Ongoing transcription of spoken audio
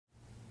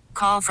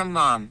Call from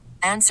mom.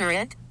 Answer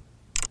it.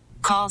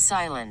 Call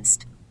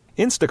silenced.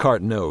 Instacart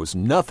knows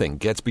nothing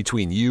gets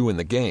between you and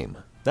the game.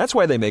 That's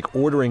why they make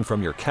ordering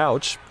from your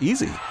couch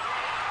easy.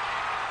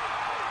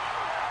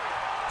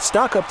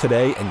 Stock up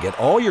today and get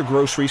all your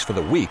groceries for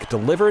the week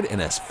delivered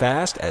in as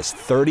fast as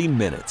 30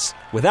 minutes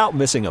without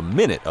missing a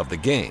minute of the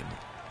game.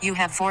 You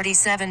have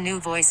 47 new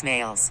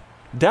voicemails.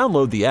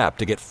 Download the app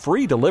to get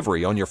free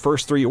delivery on your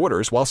first 3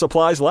 orders while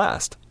supplies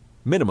last.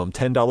 Minimum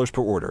 $10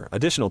 per order.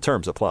 Additional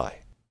terms apply.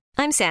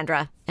 I'm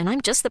Sandra, and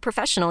I'm just the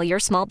professional your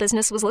small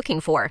business was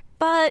looking for.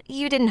 But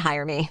you didn't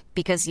hire me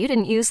because you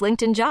didn't use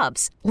LinkedIn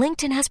Jobs.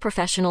 LinkedIn has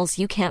professionals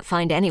you can't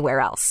find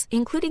anywhere else,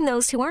 including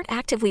those who aren't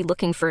actively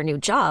looking for a new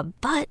job,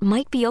 but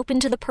might be open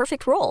to the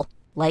perfect role,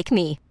 like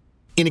me.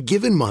 In a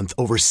given month,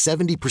 over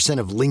 70%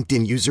 of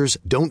LinkedIn users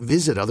don't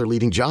visit other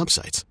leading job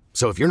sites.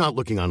 So if you're not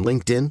looking on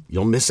LinkedIn,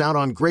 you'll miss out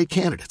on great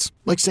candidates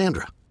like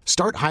Sandra.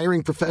 Start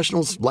hiring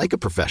professionals like a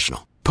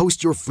professional.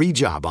 Post your free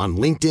job on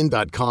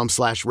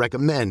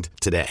linkedin.com/recommend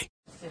today.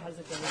 How's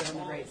it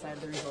going on the right side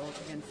of the result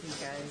against these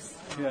guys?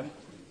 Yeah,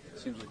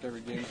 seems like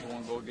every game's a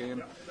one-goal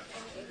game.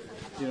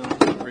 You know,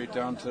 right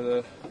down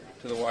to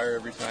the wire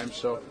every time.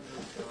 So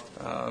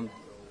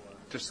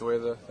just the way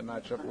the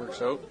matchup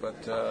works out.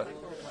 But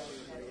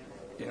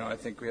you know, I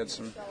think we had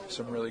some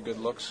really good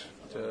looks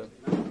to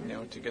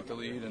get the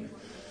lead and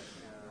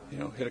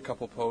hit a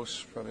couple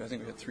posts. Probably I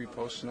think we hit 3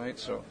 posts tonight.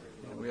 So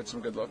we had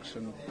some good looks,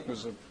 and it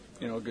was a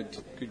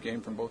good game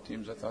from both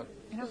teams, I thought.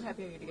 And how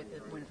happy are you to get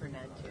the win for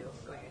Ned, too,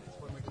 going against his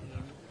former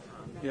team?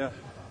 Yeah,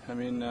 I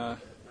mean,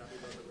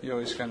 you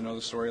always kind of know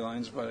the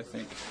storylines, but I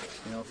think,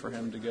 for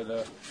him to get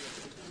a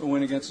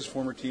win against his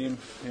former team,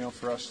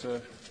 for us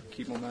to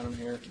keep momentum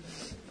here,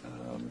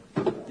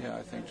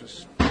 I think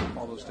just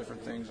all those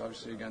different things,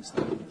 obviously against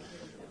them,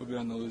 we've been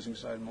on the losing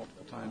side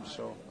multiple times,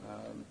 so,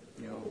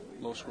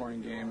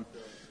 low-scoring game.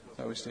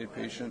 I always stayed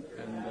patient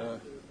and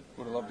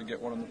would have loved to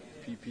get one on the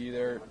PP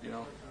there,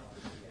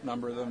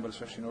 number of them, but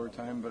especially in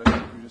overtime. But I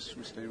think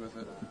we stayed with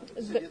it.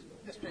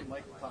 Yesterday,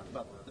 Mike talked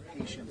about the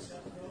patience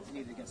that's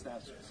needed against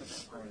that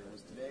specific opponent.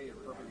 Was today a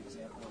perfect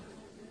example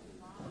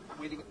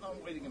of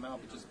waiting him out,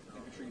 but just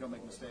making sure you don't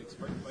make mistakes,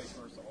 vice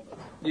versa, all that?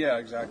 Yeah,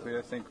 exactly.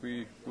 I think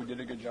we did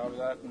a good job of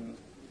that, and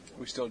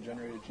we still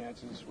generated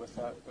chances with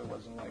that. It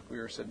wasn't like we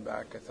were sitting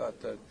back. I thought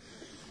that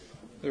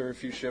there were a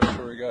few shifts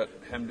where we got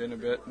hemmed in a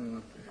bit,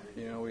 and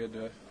we had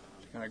to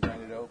kind of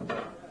grind it out.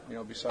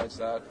 But besides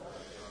that,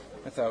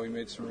 I thought we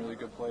made some really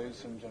good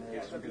plays and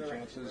generated some good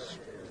chances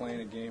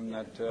playing a game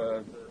that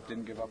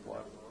didn't give up a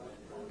lot.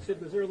 Sid,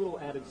 was there a little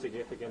added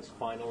significance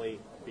finally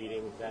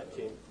beating that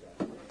team?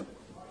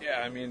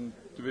 Yeah, I mean,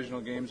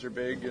 divisional games are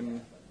big,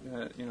 and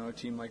a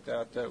team like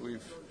that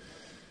we've,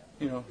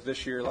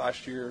 this year,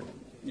 last year,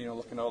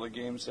 looking at all the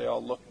games, they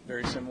all look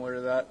very similar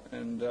to that,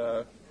 and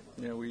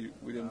we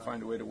didn't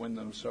find a way to win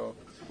them. So,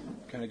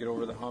 kind of get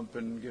over the hump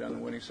and get on the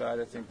winning side.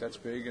 I think that's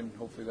big, and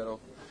hopefully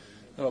that'll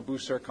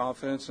boost our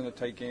confidence in a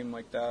tight game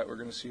like that. We're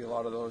going to see a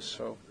lot of those,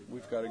 so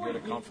we've got to get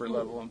a comfort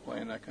level in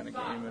playing that kind of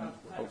game, and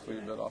hopefully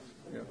build off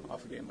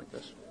a game like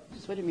this.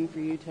 Just what did it mean for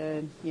you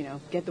to,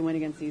 get the win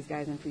against these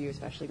guys, and for you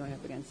especially going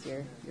up against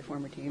your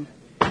former team?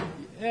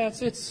 Yeah,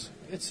 it's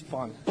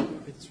fun.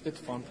 It's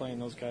fun playing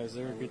those guys.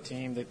 They're a good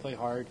team. They play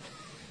hard.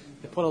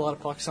 They put a lot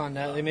of pucks on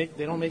net.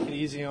 They don't make it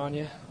easy on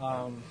you.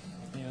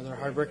 They're a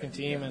hard-working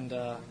team, and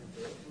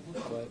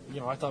but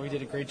I thought we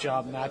did a great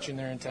job matching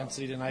their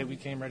intensity tonight. We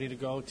came ready to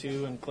go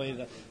too, and played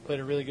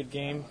a really good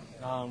game.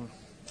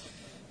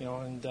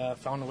 And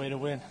found a way to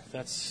win.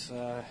 That's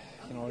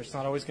it's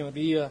not always going to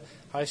be a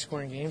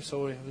high-scoring game,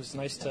 so it was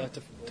nice to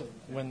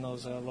win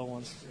those low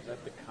ones. Is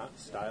that the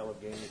style of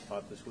game you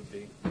thought this would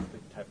be?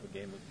 The type of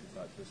game that you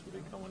thought this would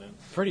be coming in?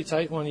 Pretty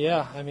tight one,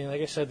 yeah. I mean,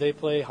 like I said, they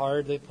play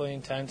hard, they play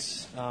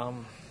intense.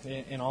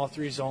 In all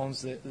 3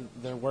 zones,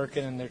 they're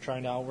working and they're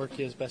trying to outwork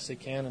you as best they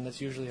can, and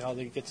that's usually how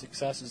they get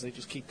success, is they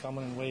just keep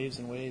coming in waves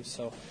and waves.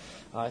 So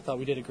I thought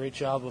we did a great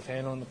job of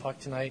handling the puck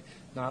tonight,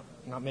 not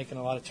making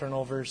a lot of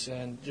turnovers,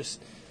 and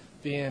just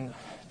being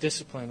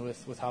disciplined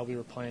with how we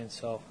were playing.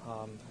 So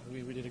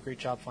we did a great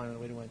job finding a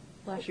way to win.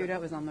 Last year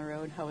that was on the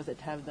road. How was it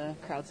to have the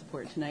crowd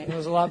support tonight? It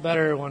was a lot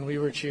better when they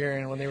were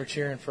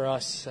cheering for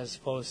us as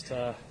opposed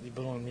to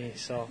booing me.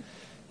 So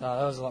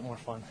that was a lot more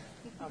fun.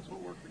 Alex,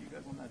 what worked for you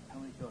guys on that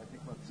penalty kill? I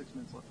think about 6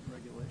 minutes left in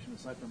regulation,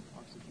 aside from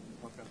oxygen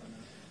and puck out the net.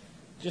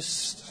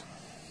 Just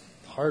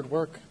hard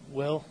work,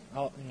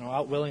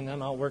 outwilling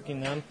them, outworking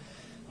them.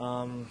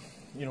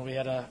 We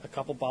had a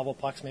couple bobble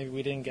pucks. Maybe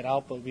we didn't get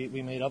out, but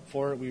we made up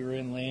for it. We were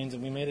in lanes,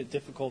 and we made it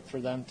difficult for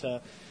them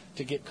to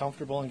get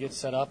comfortable and get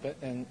set up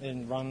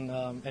and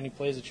run any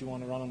plays that you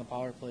want to run on the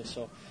power play.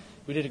 So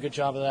we did a good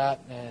job of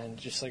that, and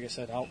just like I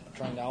said,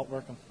 trying to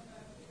outwork them.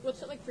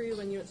 What's it like for you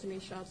when you had so many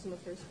shots in the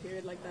first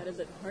period like that? Is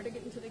it hard to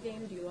get into the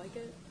game? Do you like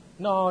it?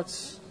 No,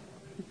 it's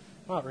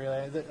not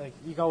really.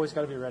 You always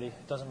got to be ready.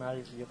 It doesn't matter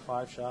if you get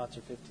 5 shots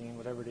or 15,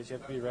 whatever it is. You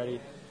have to be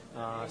ready,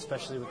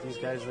 especially with these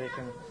guys.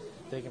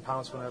 They can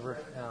pounce whenever.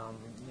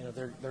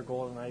 Their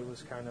goal tonight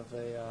was kind of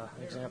an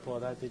example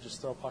of that. They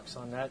just throw pucks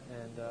on net,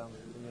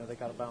 and they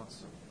got to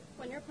bounce.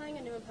 When you're playing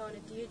a new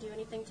opponent, do you do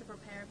anything to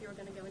prepare if you're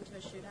going to go into a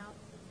shootout?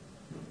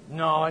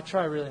 No, I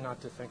try really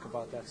not to think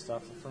about that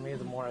stuff. For me,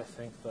 the more I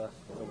think, the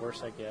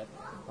worse I get.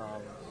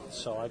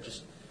 So I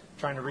just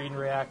trying to read and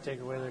react,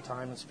 take away their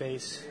time and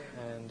space,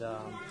 and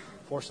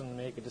force them to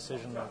make a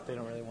decision that they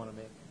don't really want to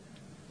make.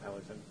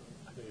 Alex,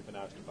 I know you've been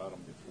asked about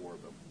him before,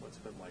 but what's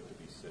it been like to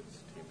be Sid's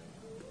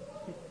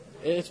teammate?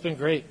 It's been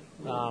great.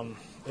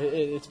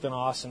 It's been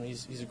awesome.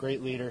 He's a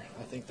great leader.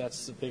 I think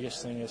that's the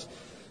biggest thing is,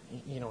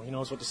 he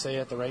knows what to say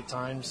at the right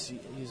times.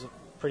 He's a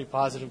pretty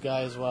positive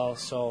guy as well.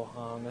 So,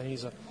 and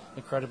he's an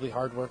incredibly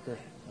hard worker.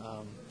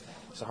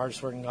 He's the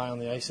hardest working guy on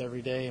the ice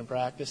every day in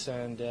practice,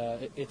 and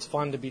it's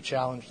fun to be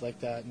challenged like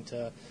that and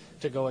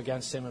to go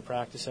against him in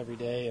practice every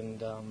day.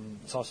 And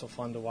it's also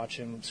fun to watch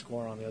him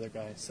score on the other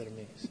guy instead of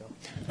me.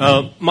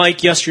 So,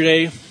 Mike,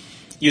 yesterday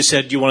you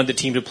said you wanted the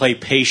team to play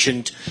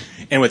patient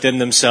and within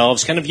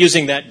themselves. Kind of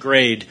using that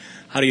grade,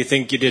 how do you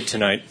think you did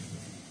tonight?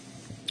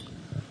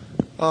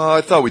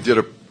 I thought we did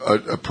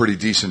a pretty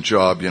decent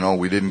job.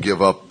 We didn't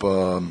give up.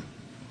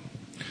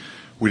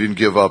 We didn't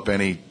give up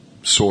any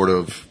sort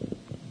of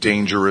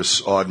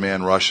dangerous odd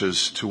man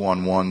rushes,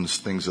 2-on-1s,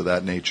 things of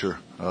that nature.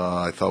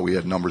 I thought we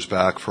had numbers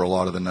back for a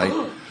lot of the night.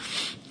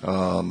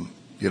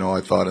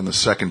 I thought in the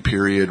second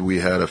period we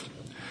had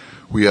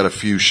a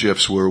few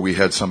shifts where we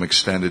had some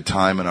extended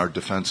time in our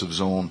defensive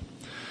zone.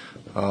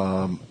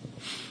 But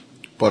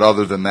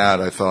other than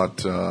that, I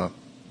thought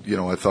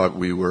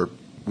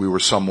we were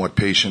somewhat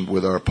patient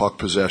with our puck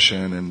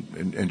possession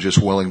and just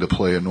willing to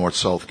play a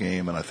north-south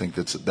game. And I think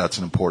that's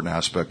an important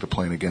aspect of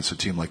playing against a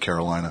team like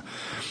Carolina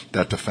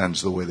that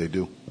defends the way they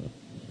do.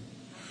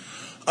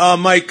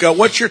 Mike,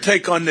 what's your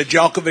take on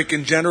Nedeljkovic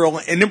in general,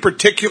 and in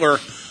particular,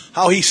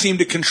 how he seemed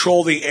to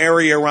control the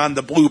area around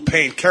the blue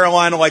paint?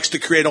 Carolina likes to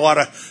create a lot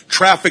of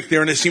traffic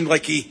there, and it seemed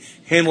like he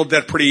handled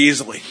that pretty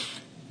easily.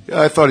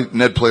 Yeah, I thought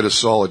Ned played a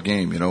solid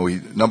game.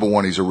 Number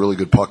one, he's a really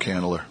good puck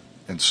handler,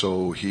 and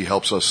so he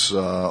helps us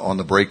on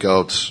the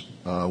breakouts.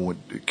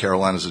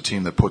 Carolina's a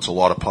team that puts a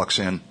lot of pucks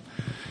in,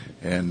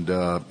 and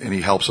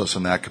he helps us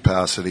in that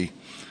capacity.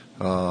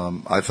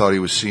 I thought he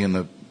was seeing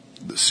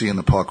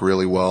the puck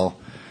really well.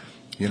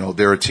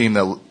 They're a team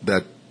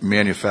that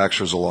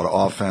manufactures a lot of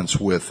offense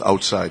with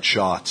outside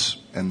shots,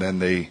 and then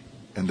they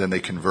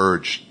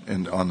converge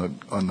on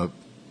the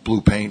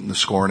blue paint in the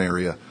scoring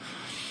area.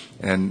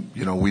 And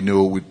we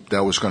knew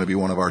that was going to be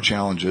one of our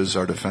challenges.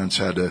 Our defense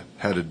had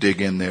to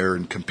dig in there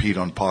and compete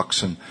on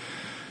pucks and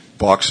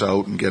box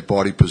out and get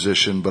body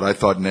position. But I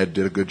thought Ned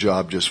did a good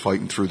job just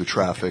fighting through the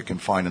traffic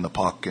and finding the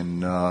puck,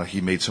 and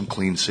he made some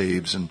clean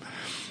saves. And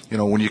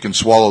when you can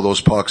swallow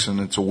those pucks and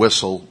it's a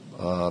whistle,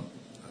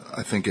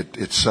 I think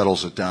it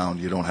settles it down.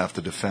 You don't have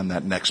to defend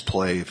that next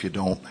play. If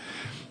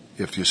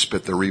you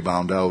spit the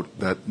rebound out,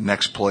 that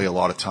next play a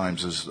lot of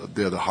times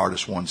they're the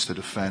hardest ones to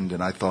defend.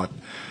 And I thought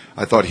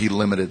he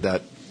limited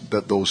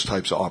those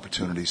types of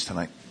opportunities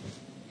tonight.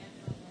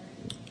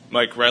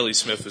 Mike, Riley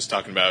Smith was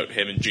talking about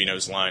him and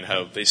Gino's line,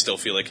 how they still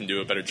feel they can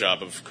do a better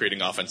job of creating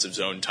offensive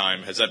zone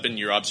time. Has that been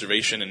your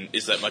observation, and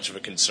is that much of a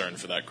concern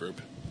for that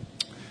group?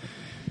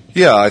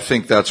 Yeah, I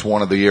think that's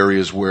one of the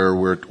areas where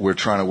we're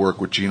trying to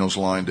work with Gino's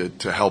line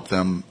to help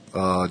them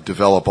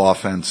develop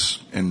offense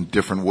in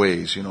different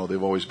ways.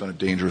 They've always been a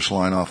dangerous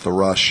line off the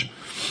rush,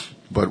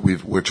 but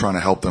we're trying to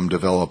help them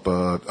develop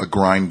a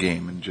grind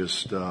game and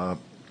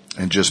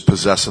just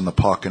possessing the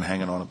puck and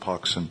hanging on to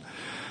pucks,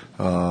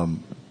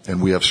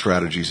 and we have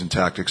strategies and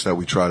tactics that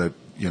we try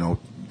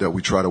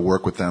to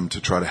work with them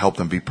to try to help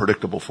them be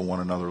predictable for one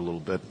another a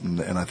little bit.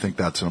 And I think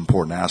that's an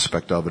important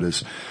aspect of it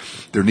is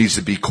there needs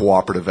to be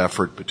cooperative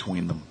effort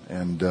between them.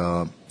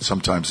 And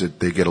sometimes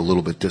they get a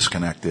little bit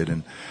disconnected,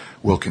 and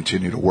we'll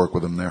continue to work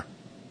with them there.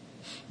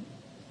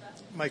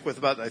 Mike, with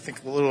about, I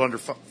think, a little under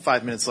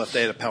 5 minutes left,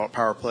 they had a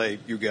power play.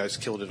 You guys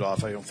killed it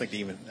off. I think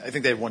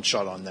they had one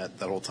shot on that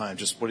whole time.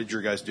 Just what did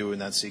your guys do in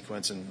that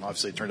sequence? And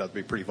obviously it turned out to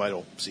be a pretty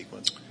vital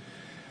sequence.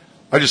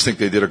 I just think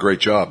they did a great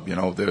job.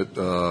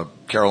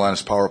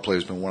 Carolina's power play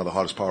has been one of the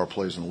hottest power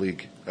plays in the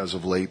league as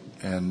of late,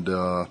 and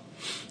the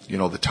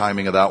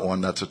timing of that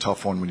one, that's a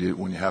tough one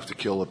when you have to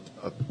kill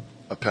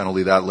a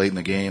penalty that late in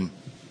the game.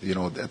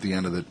 At the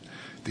end of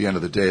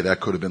the day, that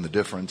could have been the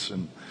difference.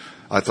 And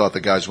I thought the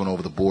guys went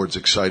over the boards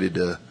excited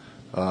to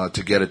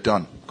get it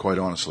done. Quite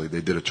honestly, they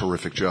did a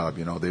terrific job.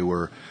 They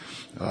were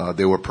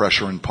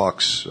pressuring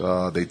pucks.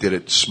 They did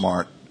it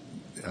smart.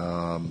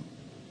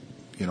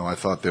 I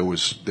thought there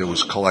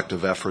was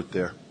collective effort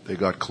there. They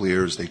got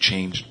clears. They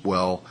changed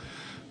well.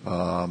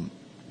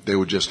 They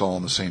were just all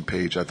on the same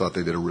page. I thought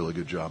they did a really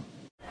good job.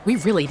 We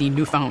really need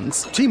new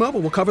phones. T-Mobile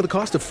will cover the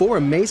cost of 4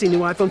 amazing new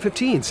iPhone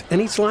 15s, and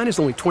each line is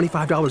only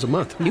 $25 a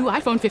month. New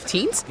iPhone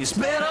 15s? It's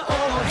better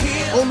over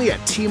here. Only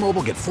at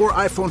T-Mobile, get 4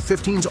 iPhone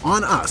 15s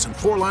on us and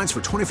 4 lines for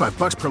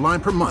 $25 per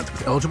line per month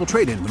with eligible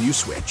trade-in when you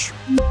switch.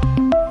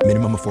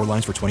 Minimum of 4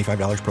 lines for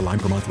 $25 per line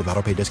per month with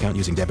autopay discount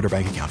using debit or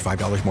bank account.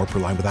 $5 more per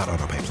line without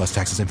autopay, plus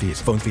taxes and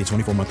fees. Phone fee at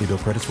 24 monthly bill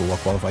credits for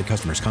well-qualified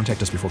customers. Contact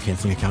us before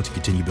canceling account to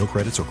continue bill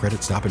credits or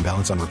credit stop and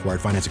balance on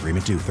required finance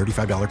agreement due.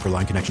 $35 per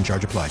line connection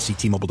charge applies. See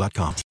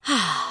T-Mobile.com.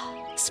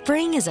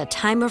 Spring is a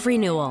time of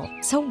renewal,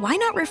 so why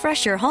not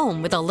refresh your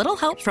home with a little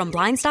help from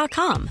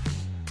Blinds.com?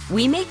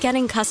 We make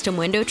getting custom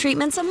window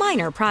treatments a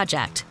minor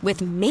project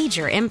with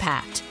major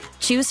impact.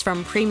 Choose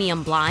from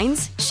premium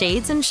blinds,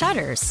 shades, and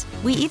shutters.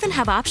 We even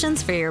have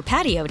options for your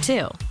patio,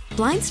 too.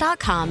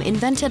 Blinds.com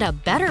invented a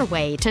better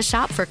way to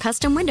shop for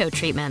custom window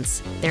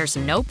treatments. There's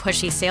no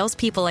pushy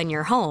salespeople in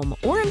your home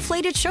or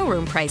inflated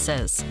showroom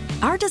prices.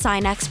 Our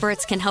design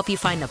experts can help you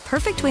find the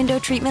perfect window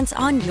treatments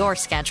on your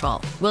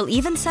schedule. We'll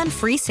even send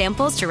free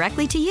samples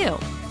directly to you.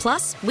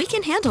 Plus, we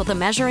can handle the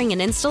measuring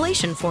and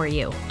installation for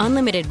you.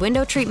 Unlimited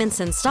window treatments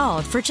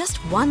installed for just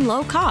one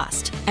low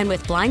cost. And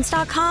with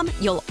Blinds.com,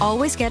 you'll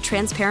always get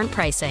transparent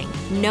pricing.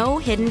 No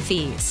hidden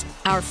fees.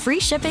 Our free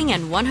shipping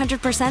and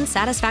 100%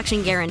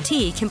 satisfaction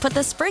guarantee can put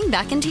the spring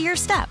back into your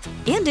step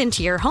and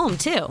into your home,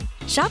 too.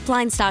 Shop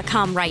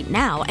Blinds.com right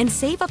now and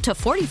save up to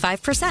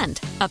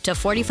 45%. Up to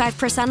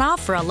 45%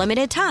 off for a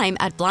limited time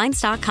at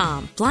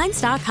Blinds.com.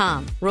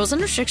 Blinds.com. Rules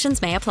and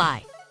restrictions may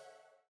apply.